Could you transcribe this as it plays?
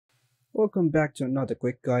Welcome back to another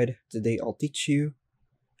quick guide. Today I'll teach you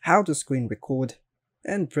how to screen record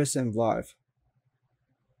and Prism Live.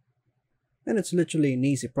 And it's literally an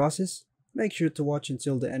easy process. Make sure to watch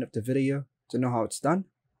until the end of the video to know how it's done.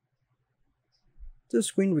 To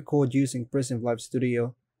screen record using Prism Live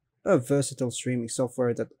Studio, a versatile streaming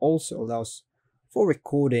software that also allows for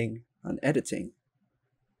recording and editing.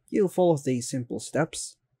 You'll follow these simple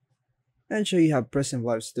steps. Ensure you have Prism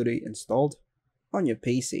Live Studio installed on your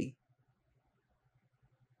PC.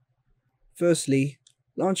 Firstly,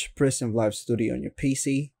 launch Prism Live Studio on your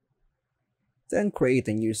PC, then create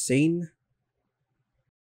a new scene,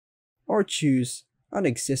 or choose an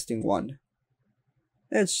existing one.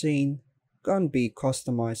 Each scene can be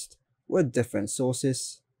customized with different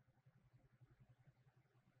sources.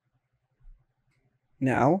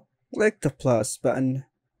 Now, click the plus button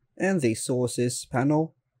and the sources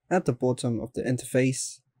panel at the bottom of the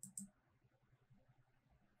interface.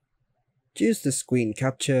 Choose the screen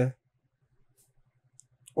capture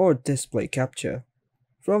or display capture.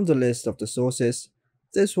 From the list of the sources,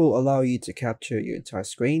 this will allow you to capture your entire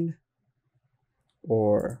screen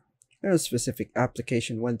or in a specific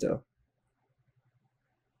application window.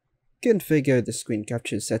 Configure the screen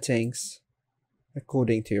capture settings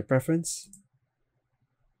according to your preference,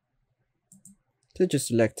 such as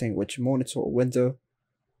selecting which monitor or window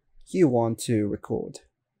you want to record.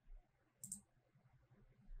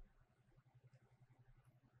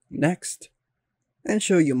 Next,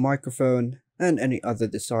 ensure your microphone and any other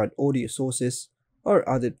desired audio sources are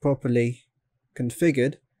added properly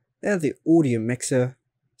configured in the audio mixer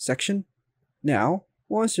section. Now,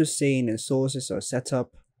 once your scene and sources are set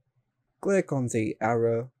up, click on the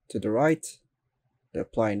arrow to the right to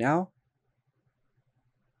apply now.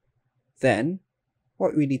 Then,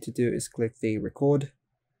 what we need to do is click the record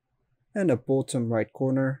in the bottom right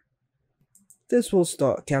corner. This will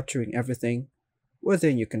start capturing everything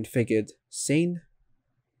within your configured scene.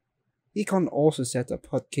 You can also set up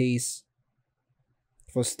hotkeys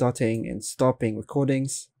for starting and stopping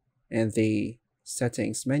recordings in the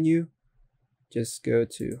settings menu. Just go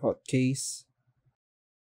to hotkeys.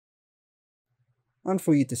 And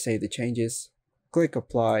for you to save the changes, click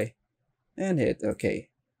apply and hit OK.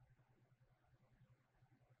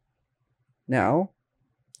 Now,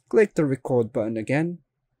 click the record button again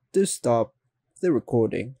to stop the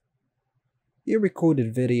recording. Your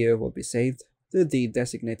recorded video will be saved to the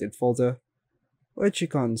designated folder, which you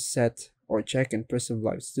can set or check in Prism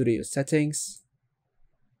Live Studio settings.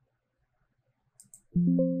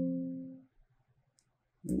 And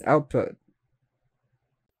output.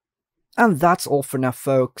 And that's all for now,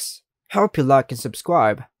 folks. Hope you like and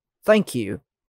subscribe. Thank you.